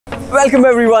Welcome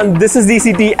everyone, this is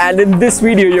DCT and in this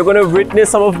video you're going to witness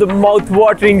some of the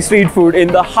mouth-watering street food in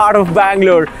the heart of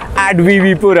Bangalore at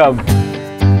VV Puram.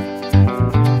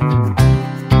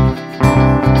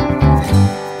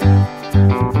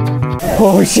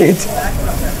 Oh shit!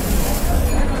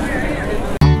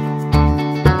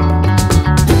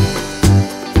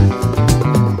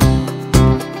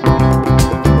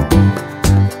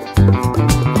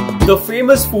 The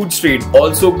famous food street,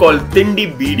 also called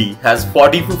Thindi Beedi, has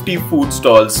 40-50 food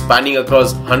stalls spanning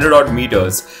across 100 odd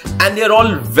meters, and they are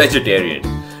all vegetarian.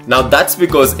 Now that's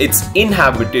because it's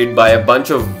inhabited by a bunch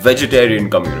of vegetarian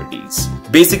communities.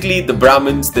 Basically the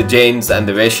Brahmins, the Jains and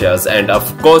the Vaishyas, and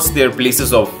of course their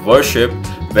places of worship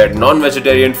where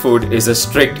non-vegetarian food is a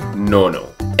strict no-no.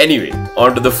 Anyway,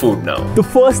 on to the food now. The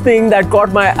first thing that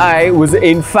caught my eye was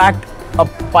in fact a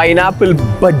pineapple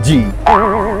bajji.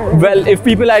 Well, if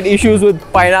people had issues with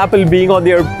pineapple being on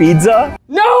their pizza...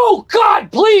 No!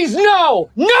 God, please, no!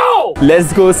 No!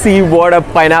 Let's go see what a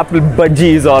pineapple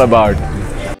bajji is all about.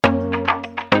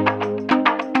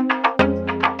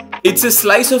 It's a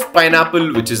slice of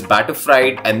pineapple which is batter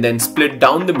fried and then split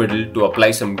down the middle to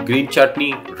apply some green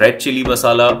chutney, red chili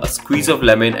masala, a squeeze of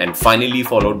lemon and finally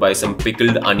followed by some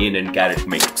pickled onion and carrot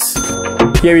mix.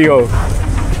 Here we go.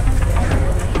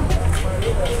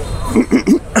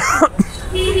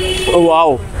 Oh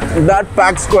wow, that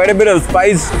packs quite a bit of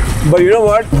spice, but you know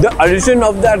what? The addition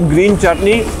of that green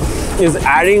chutney is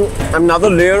adding another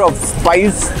layer of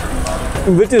spice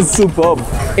which is superb.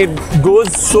 It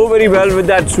goes so very well with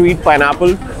that sweet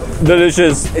pineapple.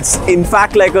 Delicious. It's in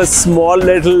fact like a small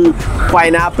little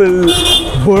pineapple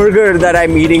burger that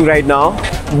I'm eating right now.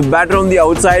 The batter on the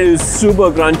outside is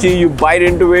super crunchy. You bite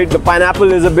into it, the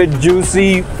pineapple is a bit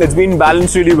juicy. It's been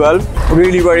balanced really well.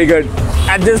 Really very good.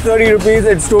 At just 30 rupees,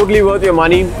 it's totally worth your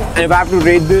money. And if I have to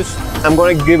rate this, I'm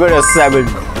gonna give it a 7.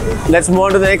 Let's move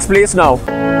on to the next place now.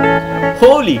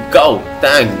 Holy cow,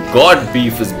 thank God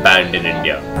beef is banned in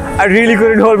India. I really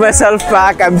couldn't hold myself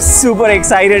back. I'm super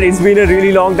excited. It's been a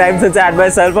really long time since I had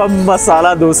myself a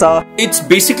masala dosa. It's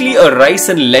basically a rice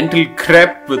and lentil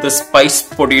crepe with a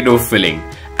spiced potato filling.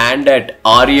 And at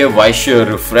Arya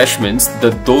Vaishya Refreshments,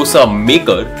 the dosa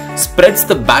maker spreads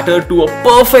the batter to a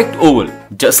perfect oval,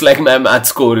 just like my math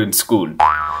score in school.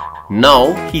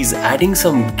 Now he's adding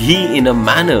some ghee in a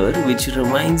manner which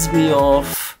reminds me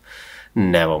of...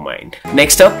 never mind.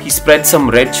 Next up, he spreads some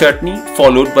red chutney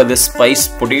followed by the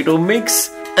spiced potato mix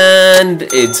and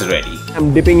it's ready.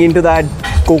 I'm dipping into that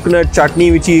coconut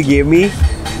chutney which he gave me.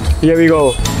 Here we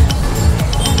go.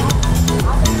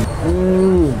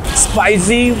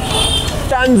 Spicy,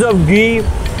 tons of ghee,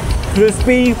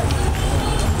 crispy,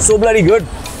 so bloody good.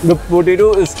 The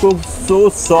potato is cooked so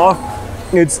soft,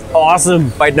 it's awesome.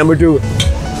 Bite number 2.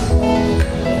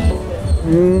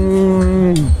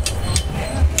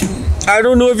 I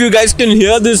don't know if you guys can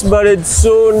hear this, but it's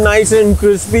so nice and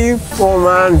crispy. Oh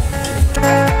man.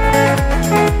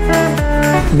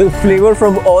 The flavor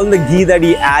from all the ghee that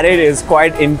he added is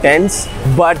quite intense,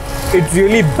 but it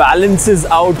really balances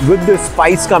out with the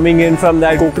spice coming in from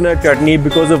that coconut chutney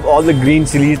because of all the green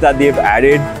chilies that they've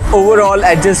added. Overall,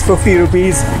 at just 50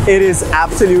 rupees, it is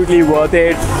absolutely worth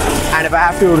it. And if I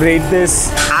have to rate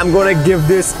this, I'm gonna give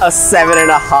this a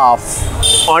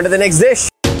 7.5. On to the next dish.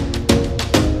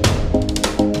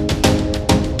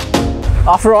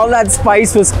 After all that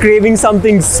spice, was craving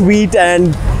something sweet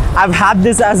and I've had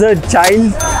this as a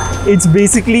child. It's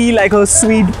basically like a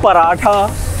sweet paratha.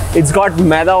 It's got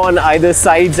maida on either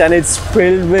sides and it's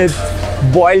filled with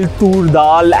boiled tur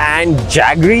dal and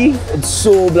jaggery. It's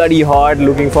so bloody hot.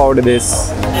 Looking forward to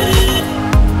this.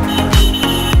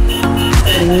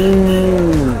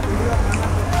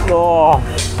 Oh,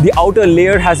 the outer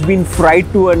layer has been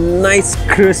fried to a nice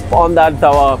crisp on that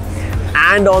tawa.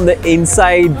 And on the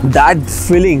inside, that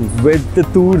filling with the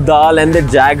tur dal and the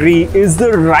jaggery is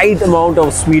the right amount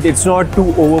of sweet. It's not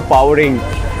too overpowering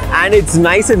and it's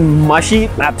nice and mushy.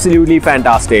 Absolutely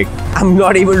fantastic. I'm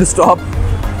not able to stop,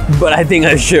 but I think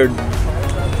I should.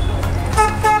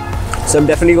 So I'm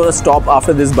definitely gonna stop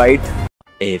after this bite.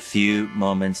 A few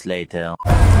moments later.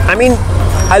 I mean,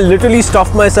 I literally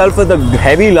stuffed myself with a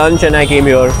heavy lunch and I came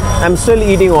here. I'm still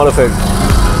eating all of it.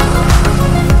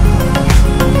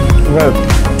 Well,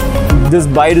 this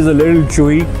bite is a little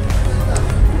chewy,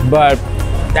 but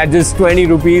at just 20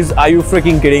 rupees, are you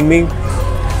freaking kidding me?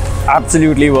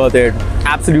 Absolutely worth it.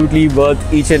 Absolutely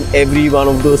worth each and every one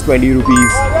of those 20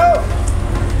 rupees.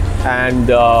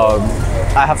 And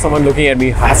I have someone looking at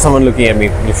me.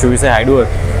 Should we say hi to her?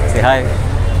 Say hi.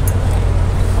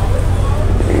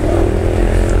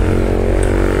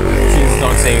 She's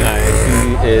not saying hi.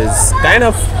 She is kind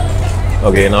of...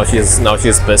 Okay, now she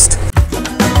is pissed.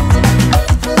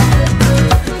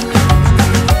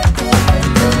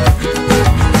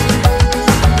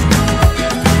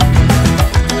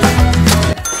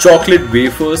 chocolate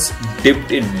wafers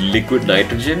dipped in liquid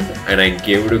nitrogen, and I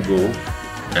gave it a go,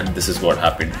 and this is what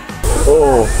happened.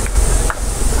 Oh.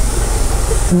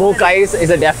 Smoke ice is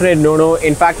a definite no-no.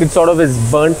 In fact, it sort of has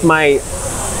burnt my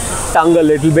tongue a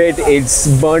little bit.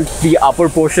 It's burnt the upper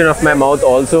portion of my mouth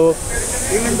also.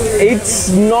 It's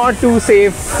not too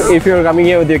safe if you're coming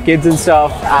here with your kids and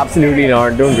stuff. Absolutely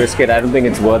not. Don't risk it. I don't think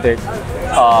it's worth it.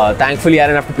 Thankfully, I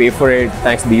didn't have to pay for it.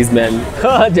 Thanks to these men,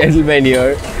 gentlemen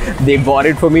here. They bought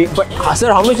it for me. But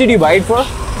sir, how much did you buy it for?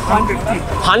 150.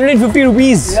 150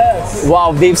 rupees? Yes.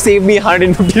 Wow, they've saved me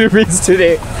 150 rupees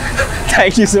today.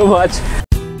 Thank you so much.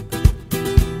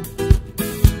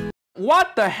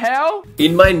 What the hell?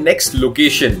 In my next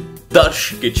location,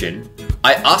 Darsh Kitchen,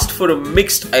 I asked for a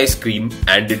mixed ice cream,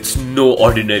 and it's no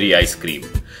ordinary ice cream.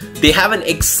 They have an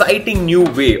exciting new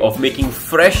way of making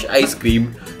fresh ice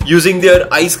cream using their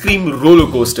ice cream roller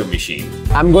coaster machine.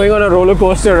 I'm going on a roller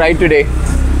coaster ride today.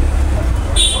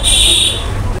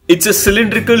 It's a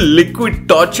cylindrical liquid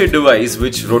torture device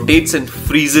which rotates and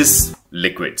freezes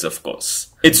liquids, of course.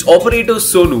 Its operator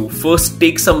Sonu first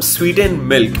takes some sweetened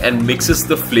milk and mixes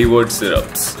the flavored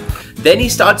syrups. Then he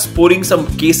starts pouring some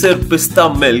kesar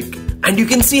pista milk, and you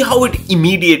can see how it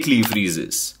immediately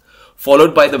freezes.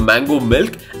 Followed by the mango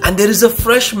milk, and there is a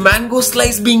fresh mango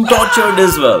slice being tortured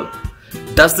as well.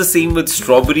 Does the same with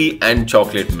strawberry and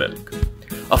chocolate milk.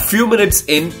 A few minutes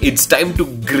in, it's time to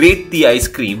grate the ice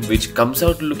cream, which comes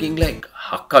out looking like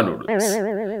Hakka noodles.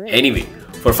 Anyway,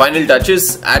 for final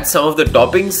touches, add some of the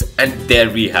toppings, and there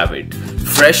we have it.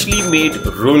 Freshly made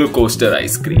roller coaster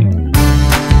ice cream.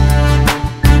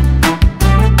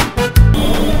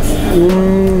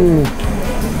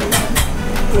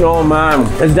 Oh man,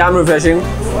 it's damn refreshing.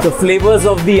 The flavors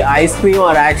of the ice cream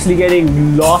are actually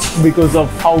getting lost because of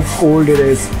how cold it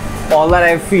is. All that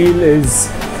I feel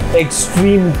is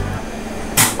extreme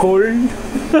cold.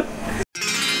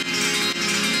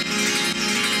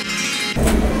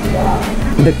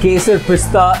 The kesar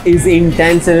pista is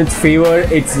intense in its flavor.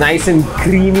 It's nice and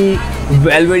creamy,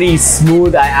 velvety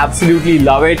smooth. I absolutely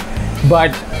love it.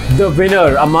 But the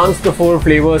winner amongst the four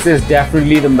flavors is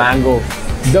definitely the mango.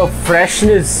 The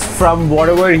freshness from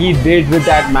whatever he did with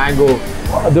that mango,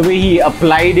 the way he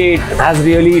applied it has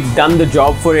really done the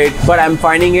job for it. But I'm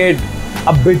finding it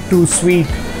a bit too sweet.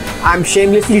 I'm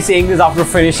shamelessly saying this after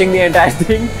finishing the entire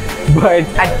thing, but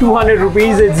at 200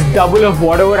 rupees, it's double of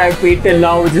whatever I've paid till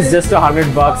now, which is just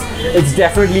 100 bucks. It's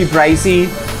definitely pricey.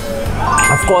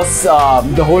 Of course,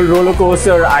 the whole roller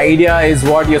coaster idea is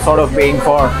what you're sort of paying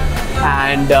for,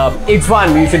 and it's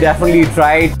fun. You should definitely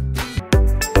try it.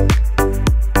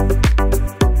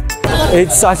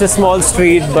 It's such a small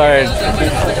street, but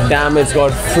damn, it's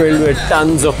got filled with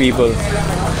tons of people.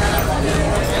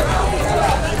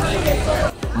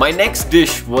 My next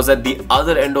dish was at the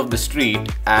other end of the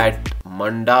street at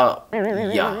Manda,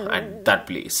 at that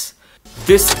place.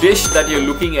 This dish that you're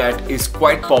looking at is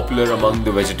quite popular among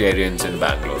the vegetarians in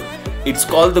Bangalore. It's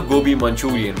called the gobi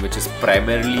Manchurian, which is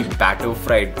primarily batter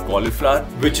fried cauliflower,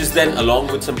 which is then along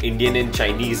with some Indian and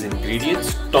Chinese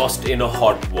ingredients tossed in a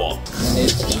hot wok.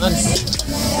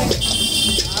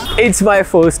 It's my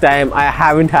first time. I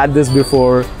haven't had this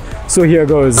before, so here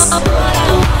goes.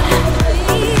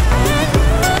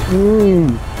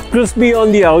 Crispy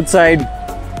on the outside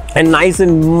and nice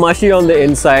and mushy on the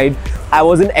inside. I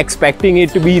wasn't expecting it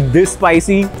to be this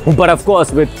spicy, but of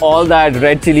course with all that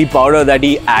red chili powder that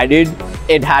he added,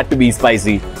 it had to be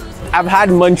spicy. I've had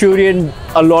Manchurian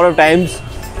a lot of times,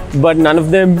 but none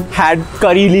of them had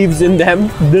curry leaves in them.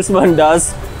 This one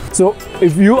does. So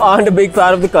if you aren't a big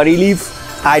fan of the curry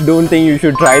leaf, I don't think you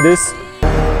should try this.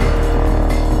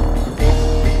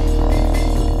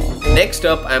 Next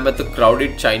up, I'm at the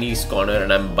crowded Chinese corner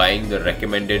and I'm buying the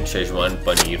recommended Szechuan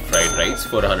paneer fried rice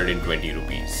for 120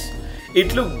 rupees.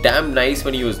 It looked damn nice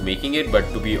when he was making it, but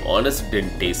to be honest, it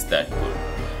didn't taste that good.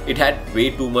 It had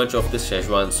way too much of the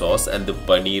Szechuan sauce and the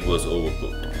paneer was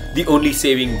overcooked. The only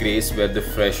saving grace were the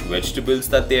fresh vegetables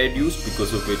that they had used,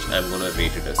 because of which I'm gonna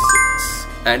rate it a 6.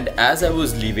 And as I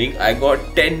was leaving, I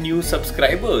got 10 new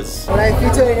subscribers. Will I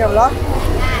feature in your vlog?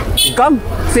 Come,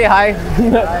 say hi.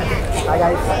 Hi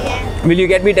guys. Will you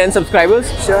get me 10 subscribers?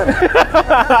 Sure.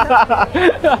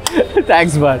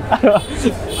 Thanks, bud.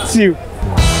 See you.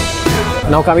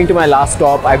 Now coming to my last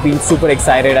stop, I've been super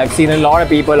excited. I've seen a lot of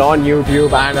people on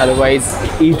YouTube and otherwise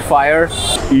eat fire.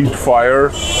 Eat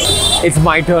fire. It's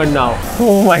my turn now.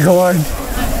 Oh my god.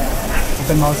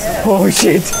 Open mouse. Oh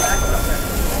shit.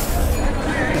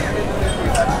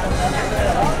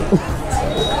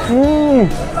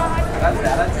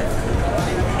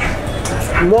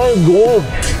 My god.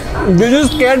 They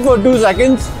just scared for 2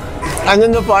 seconds and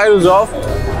then the fire was off.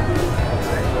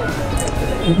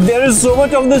 There is so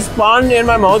much of this paan in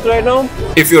my mouth right now.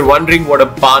 If you're wondering what a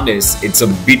paan is, it's a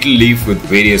beetle leaf with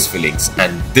various fillings,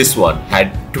 and this one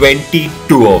had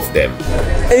 22 of them.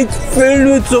 It's filled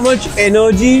with so much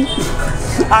energy.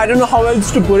 I don't know how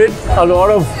else to put it. A lot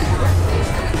of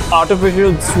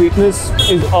artificial sweetness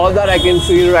is all that I can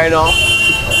feel right now.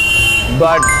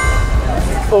 But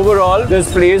overall,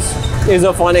 this place is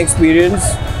a fun experience.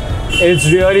 It's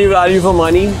really value for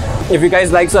money. If you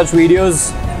guys like such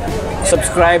videos,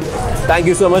 subscribe. Thank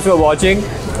you so much for watching.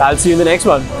 I'll see you in the next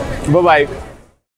one. Bye-bye.